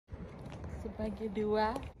Bagi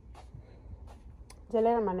 2.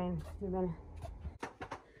 Zelera mana ini? Gimana?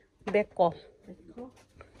 Beko.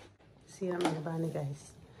 Siram ada bani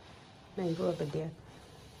guys. Nah itu apa dia?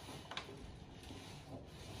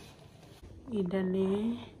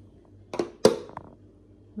 Idane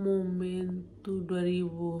Momentu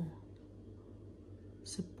 2010.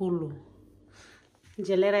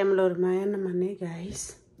 Zelera yang lumayan namanya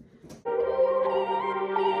guys.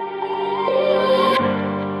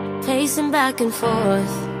 Pacing back and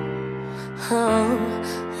forth. Oh,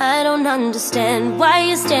 I don't understand why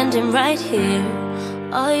you're standing right here.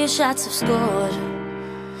 All your shots have scored.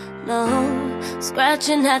 No,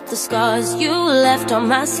 scratching at the scars you left on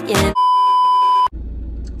my skin.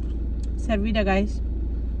 Servida guys.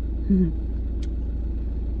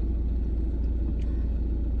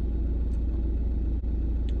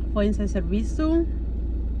 Foi em seu serviço.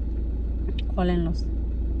 Colhem-los.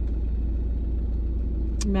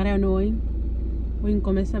 Mereka noi. Hoy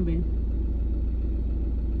começa bem.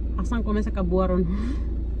 Asan começa a cabuaron.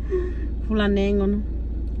 Fulanengon.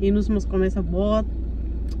 Inus mos começa bot.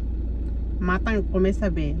 Matang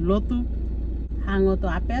começa bem. Lotu. Hango to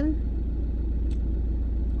apel.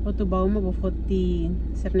 Otu bauma bo foti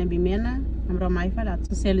serne bimena. Amro mai fala.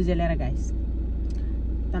 Selu Zelera guys.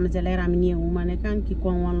 Tama Zelera mini uma ne kan ki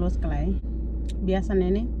kon wan los klai. Biasa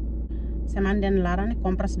nene. Semanden larane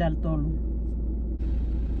compras dal tolu.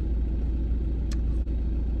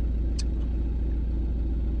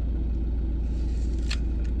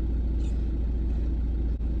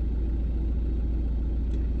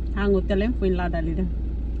 Hango telem foi lá dali dah.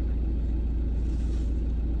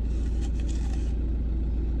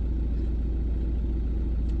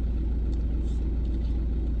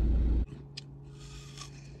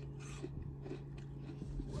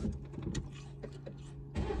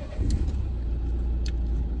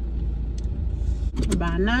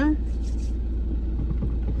 Bana.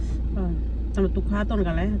 Sama tukhaton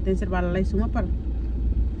galai, tem ser balai semua par.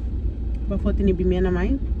 Ba foto ni bimena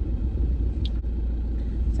mai.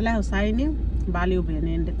 Setelah usai ini bali ube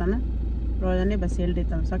ne ende tana. Royane basel de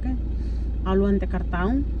tal sake. Alu ante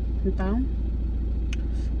kartaun, então.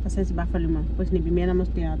 Pasal si bafali ma. Pois ni bimena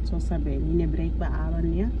mesti at Sosa be. Ni break ba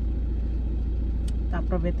awan ya. Ta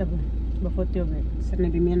aproveita ba foto ube. Ser ni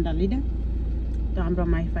bimena dalida. To ambro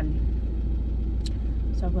mai fali.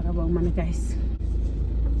 So agora vamos mana guys.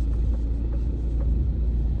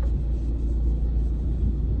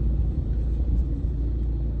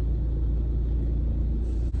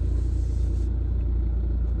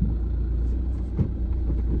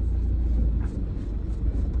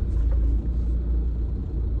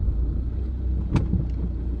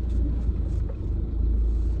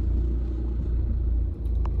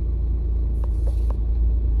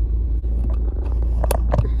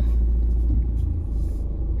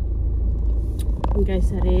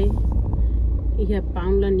 Guys, are iya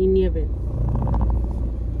Foun lan ini abe.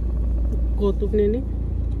 Kotuk nene.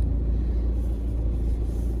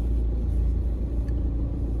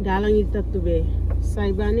 Dalang itu tu be.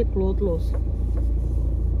 Saibane cloth los.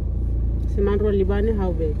 Seman ro libane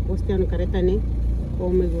how be. Postian kareta ne.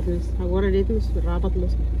 Oh my goodness. Agora dentro rapat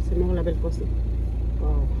los. Semua label posti.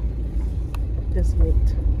 Wow. That's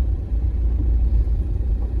neat.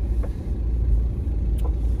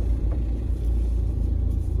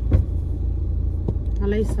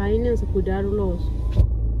 Alay sainin sa cuidar los.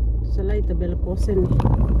 Salay tabel kosen.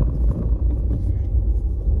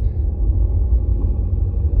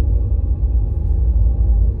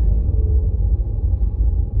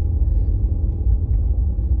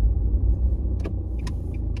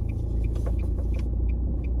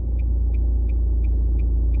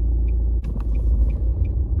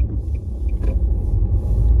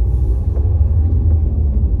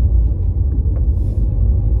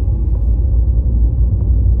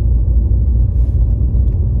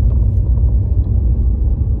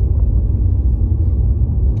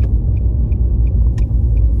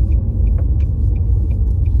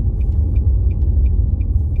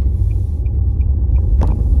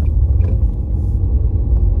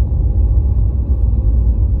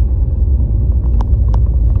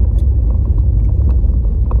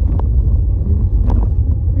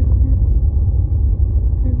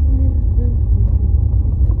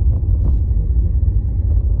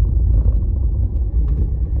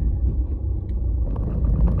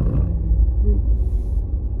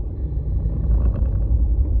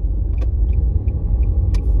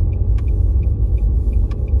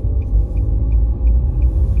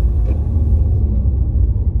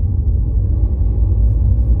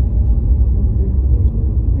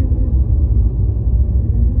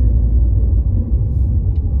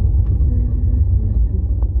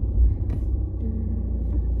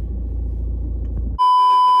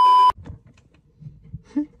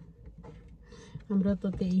 Amro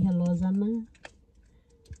to te iha lozana.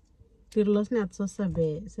 Tirlos ne at Sosa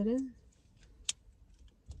be. Sere?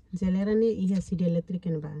 Zelera ni iha sidi elektrik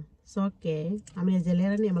kan ba. So ke amne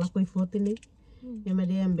Zelera ni amala koi foto ni. Ema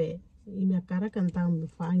dia ambe imi akara kan tang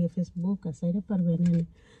Foun Facebook asai da parbenene.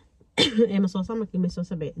 Ema Sosa me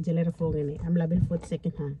Sosa be Zelera Foun ni. Amla bil foto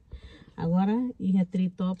second hand. Agora iha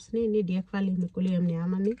 3 tops ni dia Fali me kuli amne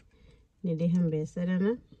ama ni. Ni dia ambe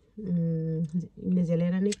serana. Imi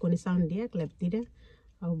Zelera ni koni sound dia klep tida.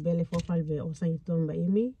 Au bele fofal be osang itomba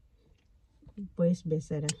imi. Pois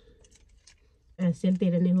besera.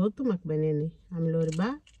 Sentire ni hotu mak benene. Amlori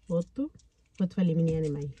ba hotu. Hot Fali mini ane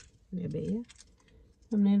mai. Nebe ya.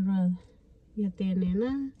 Amnero ya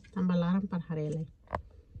tenena tambah larang par harelai.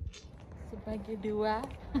 Sebagai dua.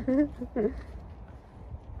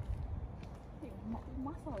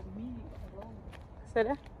 Masa mini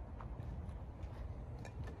Sada?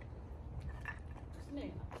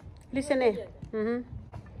 Listen eh.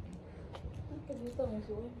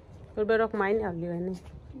 Berberok main ya ini.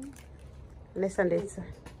 Lesson desa.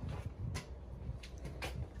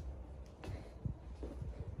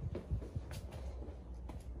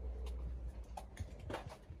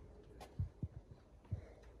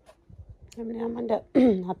 Kami amanda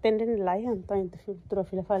attendant lai han to interview tro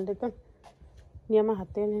fila falde to. Ni ama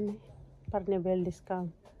haten ne par ne bel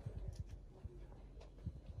discount.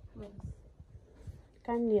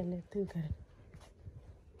 Kan dia le tengkar.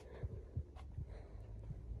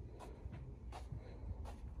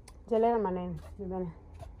 Zelera mana ni mana?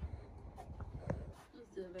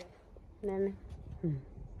 Nene.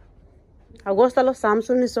 Agosto lo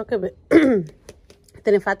Samsung ni so ke be.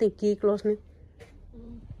 Tene fati ki close ni.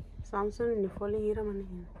 Samsung ni folly hira mana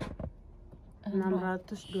ni.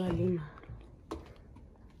 625.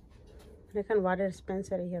 Ini kan water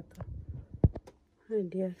dispenser ya tuh. Ini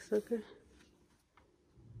dia so ke.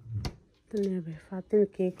 Tene be fatin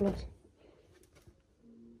ki close.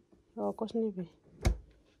 Oh kos ni be.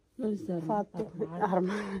 Fatu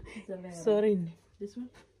arma. Sorry ni. This one?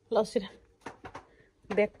 Losira.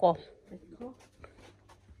 Beko.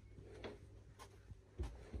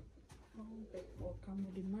 Kamu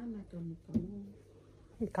di mana kamu?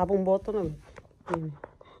 Kabung boto na. Ini.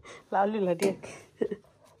 Lalu lah dia.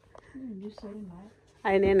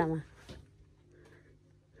 Ini nama.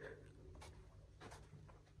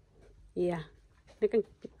 Iya. Ini kan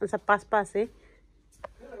pas-pas eh.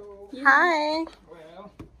 Hai.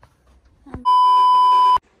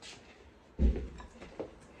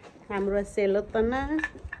 Amruat selotana.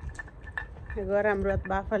 Agora amruat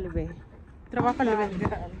bafal be. Bafal be.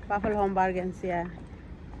 Bafal home bargain sia.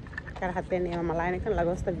 Kar haten ni malai kan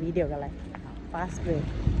lagos ta video galai. Pas be.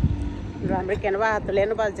 Ro american ba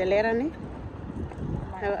hatuleno ba Zelera ni.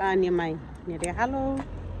 Ani mai. Ni dia halo.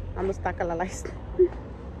 Vamos tackle la list.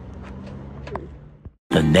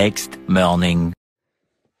 The next morning.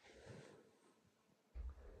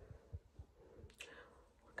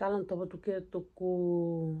 Kalan toba tuke tuku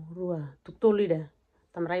rua tuk toli dah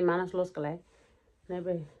tamrai manas los kalai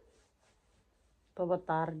nebe toba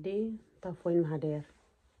tardi ta foin hader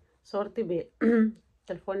sorti be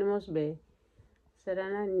telefonimos be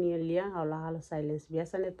serana nielia hala hala silence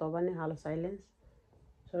biasa ne toba ne hala silence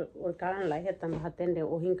so or kalan lai het tam hatende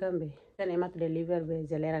o hinkam be kan emat deliver be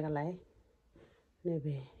Zelera galai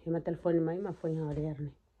nebe emat telefonimai ma foin hader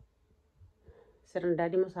ne seran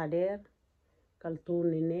dadi mos hader kaltu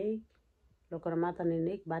nenek lokor mata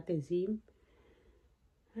nenek bate zim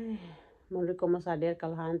monri como sader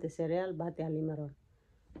kalhante cereal bate alimaron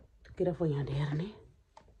kira foi hader ne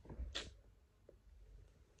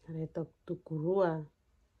retok tukurua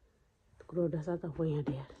dasa ta foi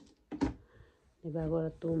hader ne bagora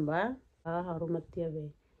tumba harumatia be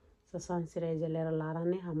sasan sira Zelera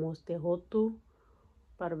larane hamoste hotu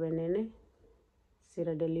parbenene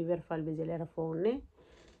sira deliver fal be Zelera phone ne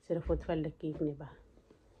sira foto file da cake ne ba.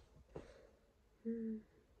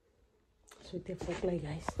 So ite fok lai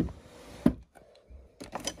guys.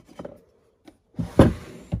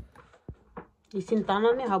 Isin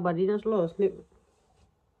tanah ne habarinas los ne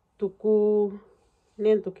tuku ne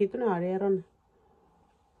tukitu ne areron.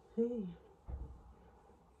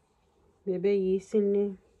 Bebe isin ne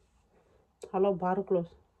halo baru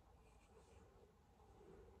close.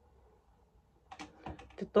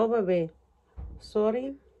 Tetoba be sorry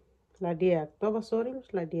la dia toba sorry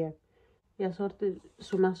la dia ya sorte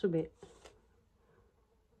sumasu be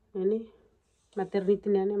ini maternity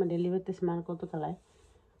ne ma deliver te semana koto kalai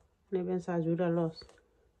ne ben sa ajuda los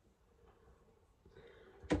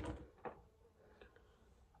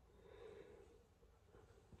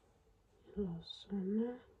sana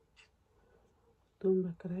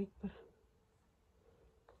tumba kerai par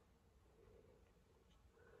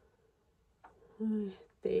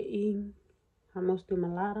Teing. Vamos de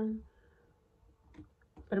malaran.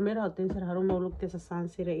 Primeiro eu tenho ser haruma look dessa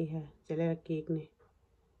sansira iha. Zelera cake ne.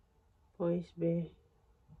 Pois be.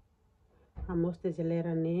 Vamos de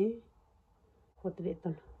zelera ne. Outro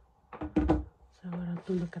deton. So agora eu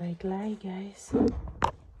tô clay guys.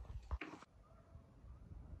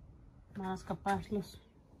 Mas capaz los.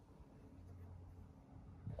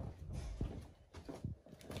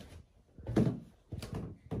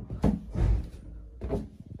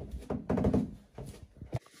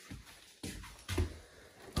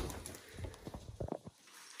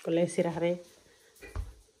 Kalau sirahre,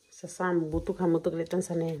 sesam butuh kamu tuh kelihatan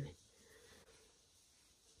sana.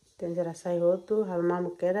 Tendera sai outro,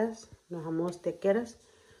 halmamo queras, no hamos te queras,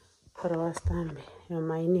 pero bastante. Eu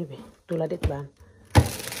mai ni be, tu la det ban.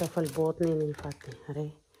 Só fal bot ni fati, are.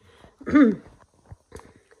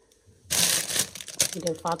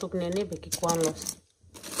 Del fatuk nene be que kuan los.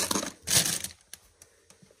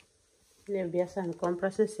 Ne biasa en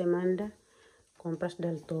compras en semana, compras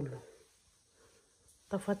del tolo.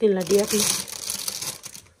 Tafatin la dia nih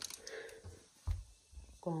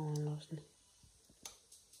con los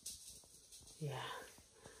ya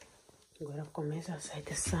agora começa a sair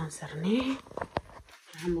de sanser nih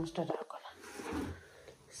vamos dar agora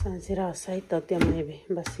sanser a sair até mebe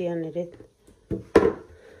bacia neret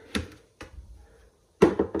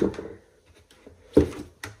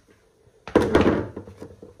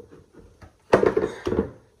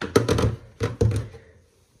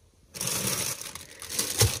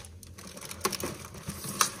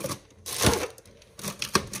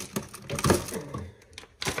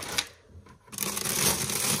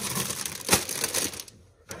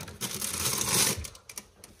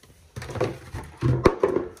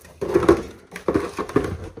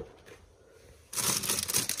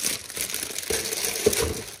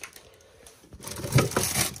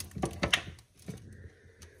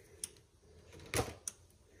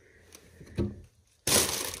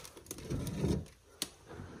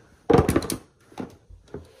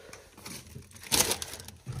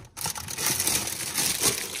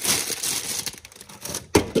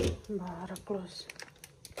bara close.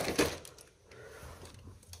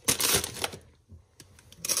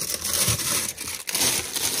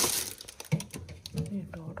 Ini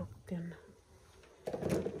dodok tiana.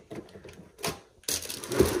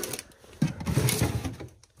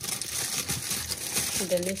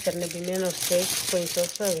 Dali serna bimeno steak poi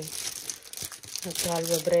Sosa ve. Atau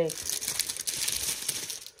alba break.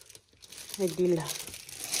 Edila.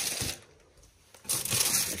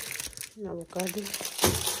 Avocado.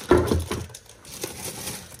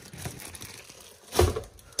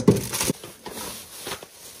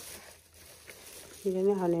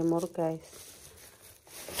 Ini hanya mor guys.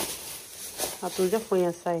 Atu já foi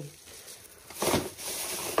a sair.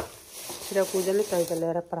 Tira cuja ne kai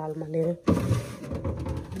Zelera para alma lere.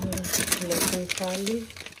 Lere Fali.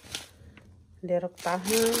 Derok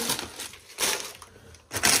tahan.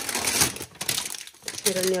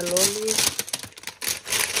 Tiranya loli.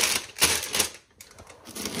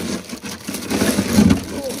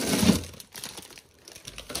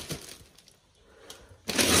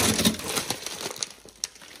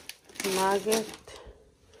 Nugget.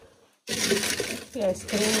 Ya, es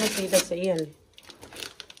krim tidak seiyan.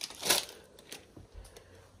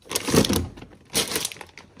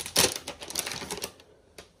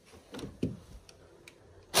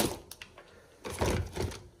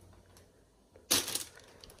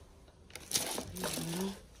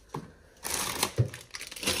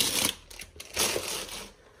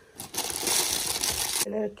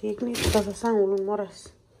 Zelera cake nih kita sasang ulun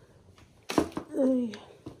moras.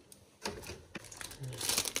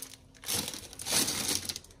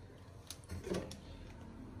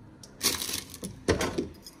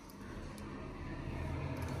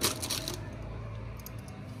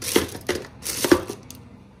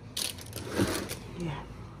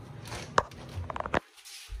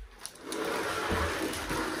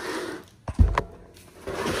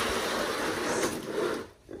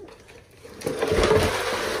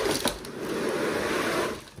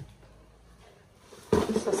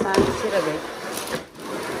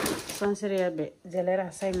 Seria be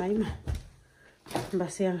Zelera sai mai ma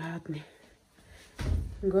basiang hat nih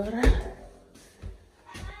gora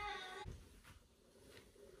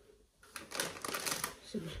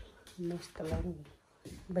mas telur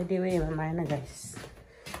by the way mana guys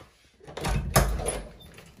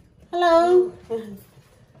hello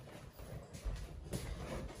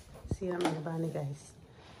siram ada bani guys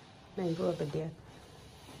nah ibu apa dia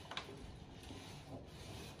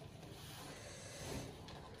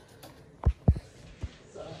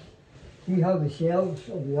see how the shelves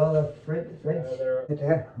of the other French there?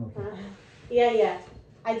 Okay. Yeah.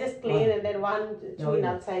 I just clean and then one twin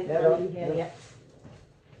outside, one in here. Yeah.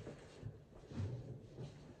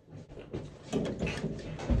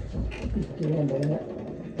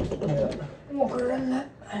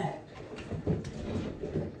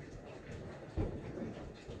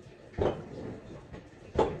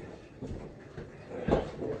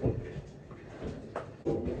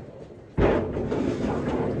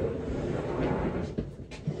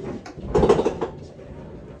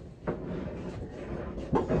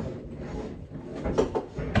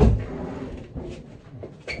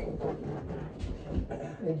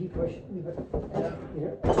 Did you push? Leave it.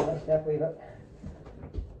 Here. Last step. Leave it.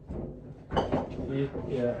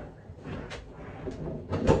 Yeah.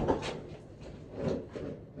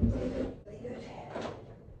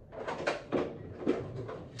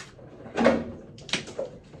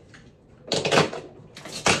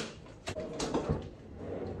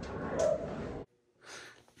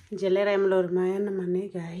 Zelera em lumayan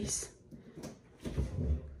naman guys.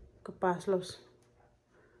 Kepaslos.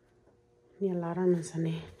 Nyalaran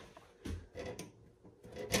sana.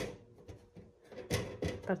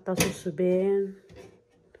 Tarta susu ben.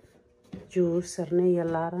 Jus serne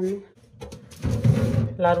yalaran.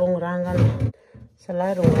 Larung rangan.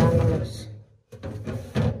 Selarung rangan los.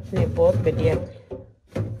 Nebot bediak.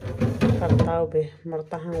 Tartau be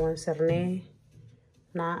martahan wan serne.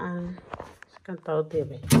 Naan. Kan tahu dia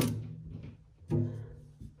be.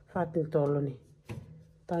 Fatin tolo nih.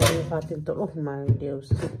 Tadi fatin tolo mai Deus.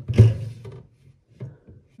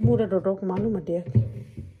 Mudah dodok malu mah dia.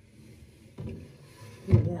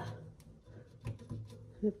 Ya.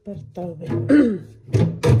 Pertau be.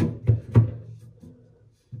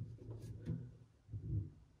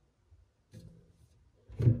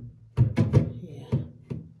 Ya.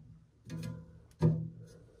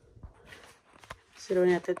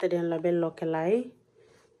 Sironya tete dia label lokelai.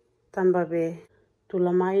 Tambah be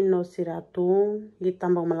tulamai no siratung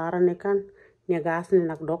ditambah melaran ne kan ne gas ne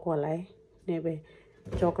nak dok walai ne be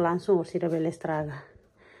cok langsung or sira bele estraga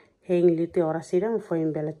heng lite ora sira mo foi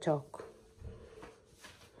bele cok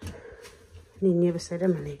ni ne besere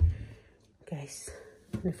mane guys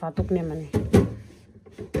ne fatuk ne mane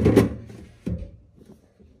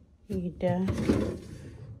ida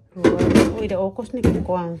ida okos ni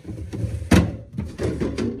kuang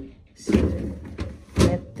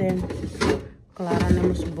leten Clara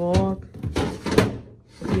nemos bot.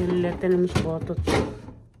 Ele temos bot.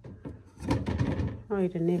 Ai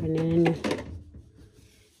de neve nene.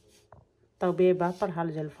 Tau be ba par hal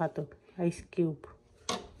jal fato. Ice cube.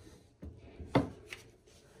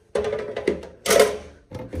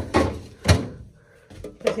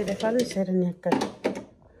 Kasi de falu sernya kan.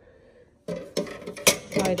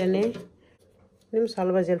 Ai de ne. Nem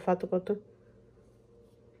salva jal fato koto.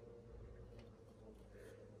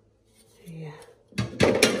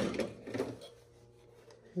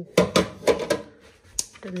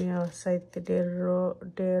 The outside the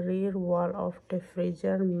rear wall of the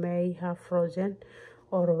freezer may have frozen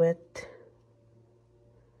or wet.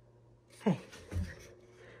 Hey,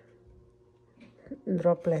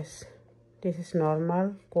 droplets. This is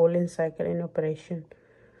normal cooling cycle in operation.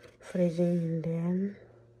 Freezing, then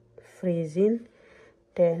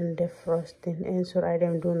defrosting. Ensure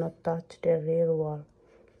items do not touch the rear wall.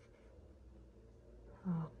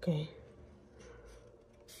 Okay.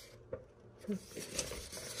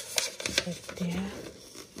 Right there.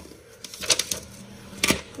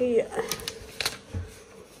 Yeah.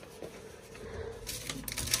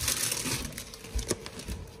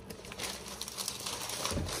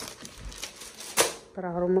 Para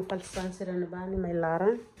aroma falsan sira na bani may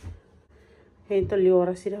laran. Hento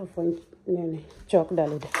liora sira fon nene chok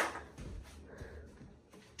dalida.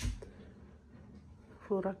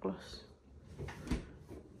 Fura close.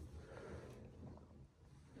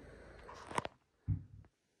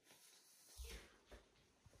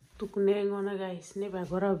 Tukune ngona guys, ne ba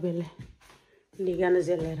gora bele. Ligana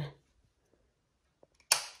Zelera.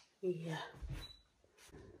 Iya.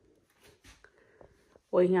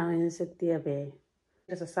 Oi ngawen setia be.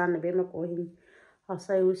 Esa sana be ma ko hin.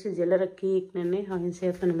 Asa usi Zelera cake nene hain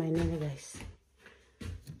setan mai nene guys.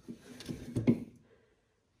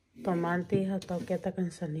 Tomate atau kita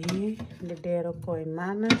kan sani dedero koi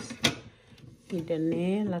manas.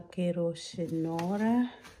 Idane lakero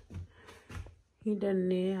senora.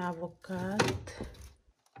 Idane avocado.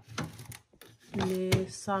 Le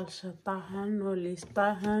salsa tahan, olis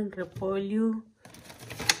tahan, repolho.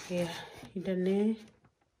 Ya, idane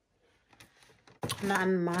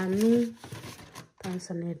naan manu. Tan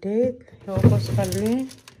sanedet. Yoko sekali.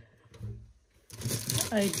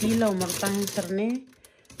 Ay dila umartang serne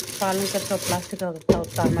paling kerso plastik atau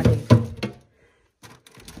utama deh.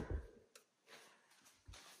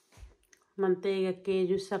 Manteiga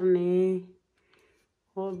keju serne.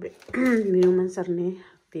 Oh minuman serne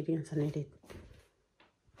tirian sendiri.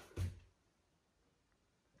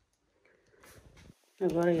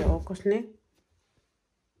 Agora ya okos nih.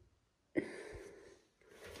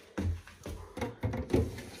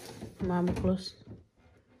 Mama close.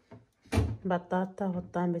 Batata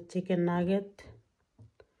hotan be chicken nugget.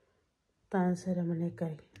 Tan sere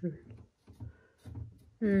menekai.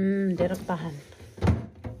 Jarak tahan.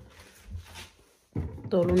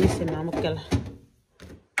 Tolong isi mama kela.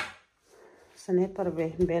 Sene per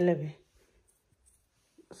be bele be.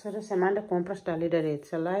 Sere semanda compras dali dari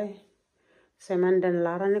selai. Semanda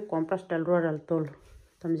larane compras dal ruo dal tol.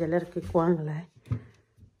 Tam Zelera ki kuang lai.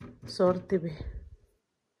 Sorti be.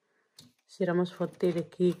 Siramos fotti de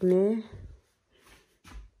kikne.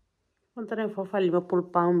 Kontaren fofa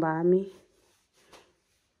 50 pound bami.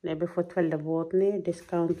 Nebe fotti fel de botne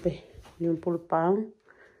discount be 50 pound.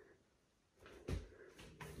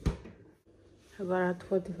 Agora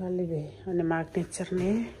fotti fali be. Ane magnet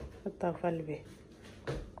serne. Atau fali be.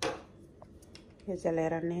 Ya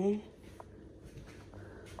Zelera ne.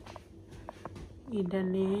 Ida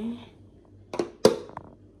ne.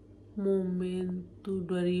 Momentu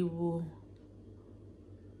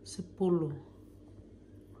 2010.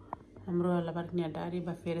 Amro labarnya dari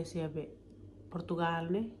bafere siabe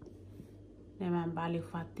Portugal ne. Nema Bali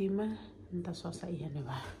Fatima. Entah Sosa iya ne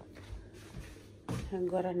ba.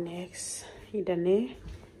 Agora next. Ida ne.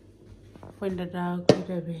 Foi da dag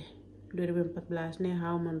ida be 2014 ne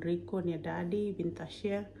hau Monrico ne dadi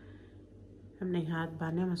Bintasia. Amneng hat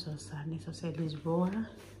bane ma Sosa ne Sosa Lisboa.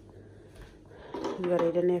 Agora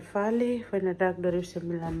ida ne Fali. Foi na dag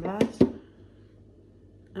 2019.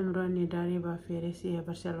 Amro ne dari ba feresi ya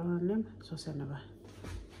Barcelona ne Sosa ne ba.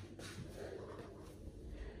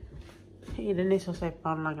 Ida ne Sosa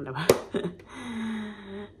pound lang ne ba.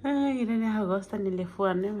 Ida ne Agosta ne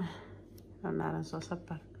lefuan ne ma. Naran Sosa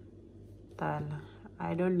pak. Tala.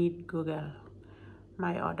 I don't need Google.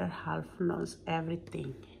 My other half knows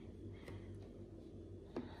everything.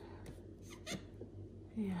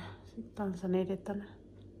 Ya, tan sanere tan.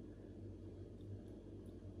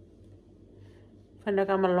 Fanda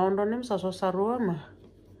kama London nem Sosa rua mah.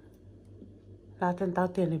 Laten tau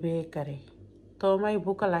tiene bekari. Toma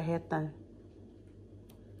ibu kalahetan.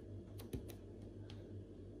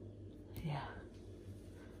 Ya.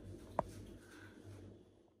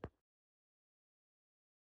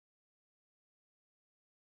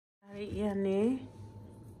 Hari ini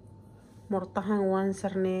mortahan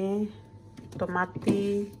wanser nih.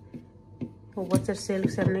 Tomati. Buat sel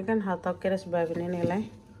serne kan hatau keras babine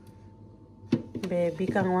nilai. Be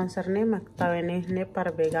kang wanser nih mak tawene ne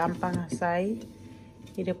para be gampang asai.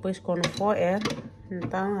 E depois quando for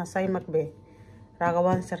então asai mak be. Raga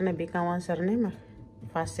wanser nih bikang wanser nih mak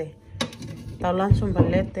fase. Tau langsung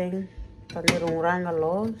baleteng tanir ranga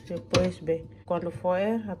lo depois be. Quando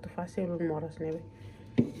for hatu fase ulun moras ne be.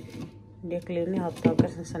 Dia clean hatau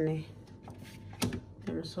keras sene.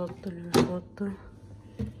 Nama soto.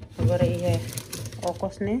 Agora iya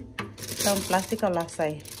okos nih. Tau plastik kalau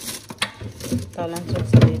asai. Tau langsung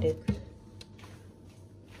sedikit.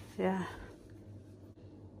 Ya.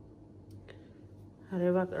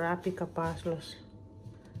 Arriba rapi kapas los.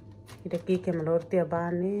 Ida kike malorti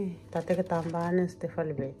abani. Tate ke tambahan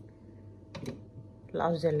Stefali be.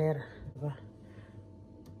 Lau Zelera.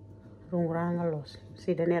 Rungranga los.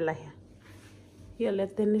 Sidane lah ya. Ya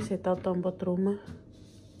lihat ini saya tahu tombot rumah.